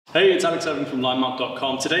Hey, it's Irving from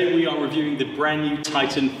linemark.com. Today we are reviewing the brand new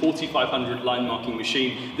Titan 4500 line marking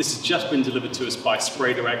machine. This has just been delivered to us by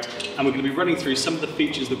Spray Direct, and we're going to be running through some of the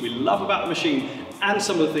features that we love about the machine and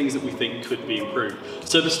some of the things that we think could be improved.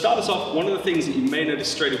 So to start us off, one of the things that you may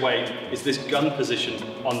notice straight away is this gun position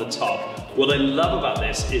on the top. What I love about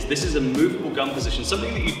this is a movable gun position,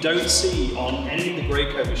 something that you don't see on any of the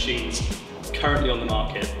Graco machines currently on the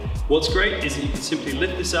market. What's great is that you can simply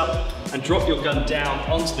lift this up and drop your gun down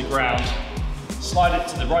onto the ground, slide it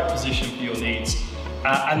to the right position for your needs,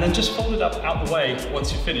 and then just fold it up out the way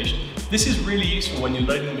once you're finished. This is really useful when you're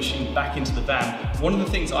loading the machine back into the van. One of the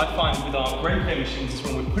things I find with our Graco machines is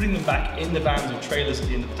when we're putting them back in the vans or trailers at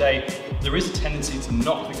the end of the day, there is a tendency to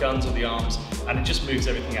knock the guns or the arms, and it just moves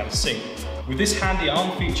everything out of sync. With this handy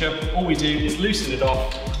arm feature, all we do is loosen it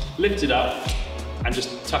off, lift it up, and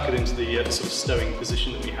just tuck it into the sort of stowing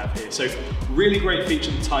position that we have here. So really great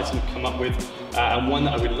feature the Titan have come up with, and one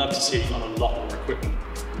that I would love to see on a lot more equipment.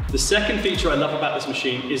 The second feature I love about this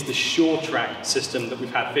machine is the SureTrack system that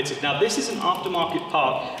we've had fitted. Now this is an aftermarket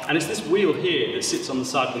part, and it's this wheel here that sits on the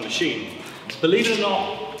side of the machine. Believe it or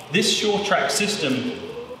not, this SureTrack system,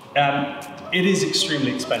 it is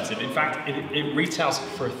extremely expensive. In fact, it retails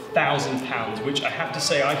for £1,000, which I have to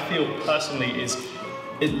say I feel personally is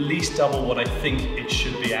at least double what I think it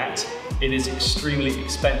should be at. It is extremely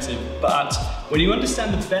expensive, but when you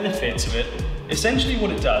understand the benefits of it, essentially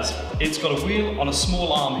what it does, it's got a wheel on a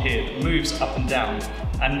small arm here that moves up and down,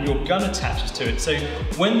 and your gun attaches to it. So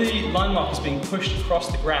when the line marker is being pushed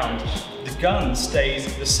across the ground, the gun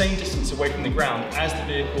stays the same distance away from the ground as the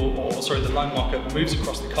vehicle, the line marker moves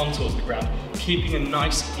across the contours of the ground, keeping a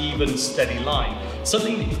nice, even, steady line.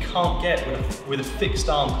 Something that you can't get with a fixed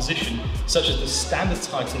arm position, such as the standard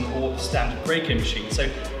Titan or the standard Graco machine. So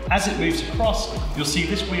as it moves across, you'll see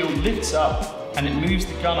this wheel lifts up and it moves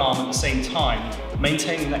the gun arm at the same time,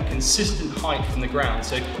 maintaining that consistent height from the ground.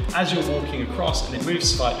 So as you're walking across and it moves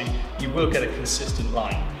slightly, you will get a consistent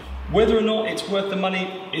line. Whether or not it's worth the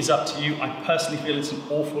money is up to you. I personally feel it's an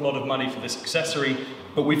awful lot of money for this accessory,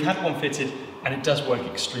 but we've had one fitted and it does work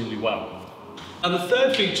extremely well. Now the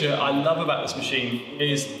third feature I love about this machine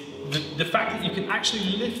is the fact that you can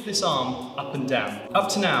actually lift this arm up and down. Up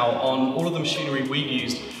to now, on all of the machinery we've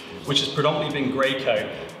used, which has predominantly been Graco,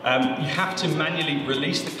 you have to manually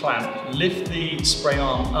release the clamp, lift the spray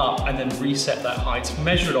arm up, and then reset that height,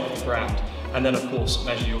 measure it off the ground, and then of course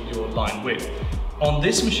measure your line width. On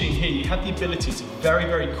this machine here, you have the ability to very,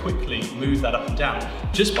 very quickly move that up and down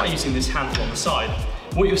just by using this handle on the side.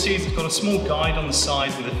 What you'll see is it's got a small guide on the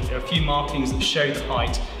side with a few markings that show the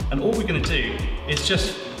height, and all we're going to do is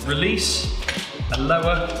just release and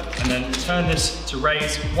lower, and then turn this to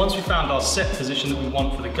raise. Once we've found our set position that we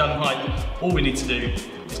want for the gun height, all we need to do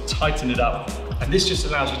is tighten it up, and this just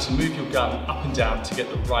allows you to move your gun up and down to get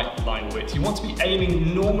the right line width. You want to be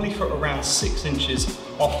aiming normally for around 6 inches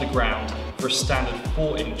off the ground for a standard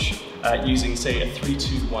 4-inch using, say, a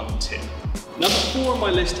 3-2-1 tip. Number 4 on my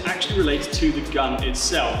list actually relates to the gun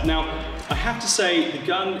itself. Now, I have to say the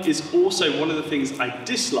gun is also one of the things I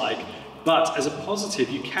dislike, but as a positive,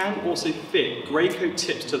 you can also fit Graco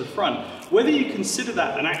tips to the front. Whether you consider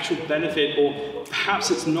that an actual benefit or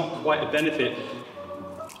perhaps it's not quite a benefit,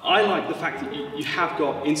 I like the fact that you have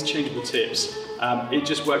got interchangeable tips. It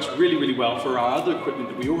just works really, really well for our other equipment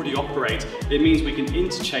that we already operate. It means we can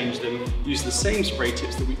interchange them, use the same spray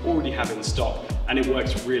tips that we already have in stock, and it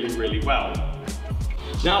works really, really well.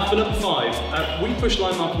 Now for number 5, we push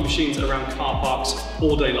line marking machines around car parks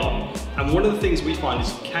all day long. And one of the things we find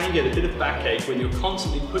is you can get a bit of backache when you're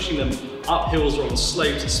constantly pushing them up hills or on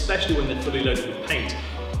slopes, especially when they're fully loaded with paint.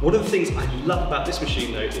 One of the things I love about this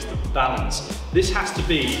machine though is the balance. This has to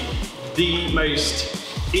be the most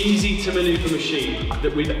easy to maneuver machine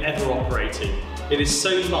that we've ever operated. It is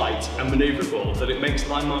so light and maneuverable that it makes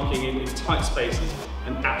line marking in tight spaces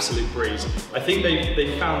an absolute breeze. I think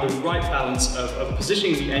they've found the right balance of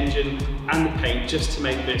positioning the engine and the paint just to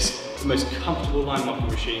make this the most comfortable line marking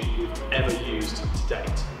machine we've ever used to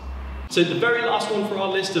date. So the very last one for our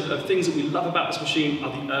list of things that we love about this machine are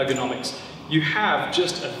the ergonomics. You have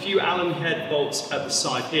just a few Allen head bolts at the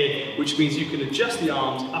side here, which means you can adjust the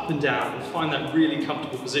arms up and down and find that really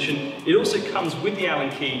comfortable position. It also comes with the Allen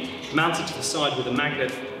key mounted to the side with a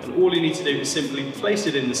magnet, and all you need to do is simply place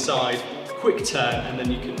it in the side, quick turn, and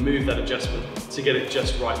then you can move that adjustment to get it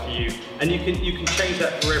just right for you. And you can change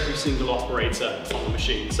that for every single operator on the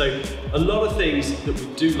machine. So a lot of things that we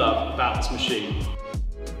do love about this machine.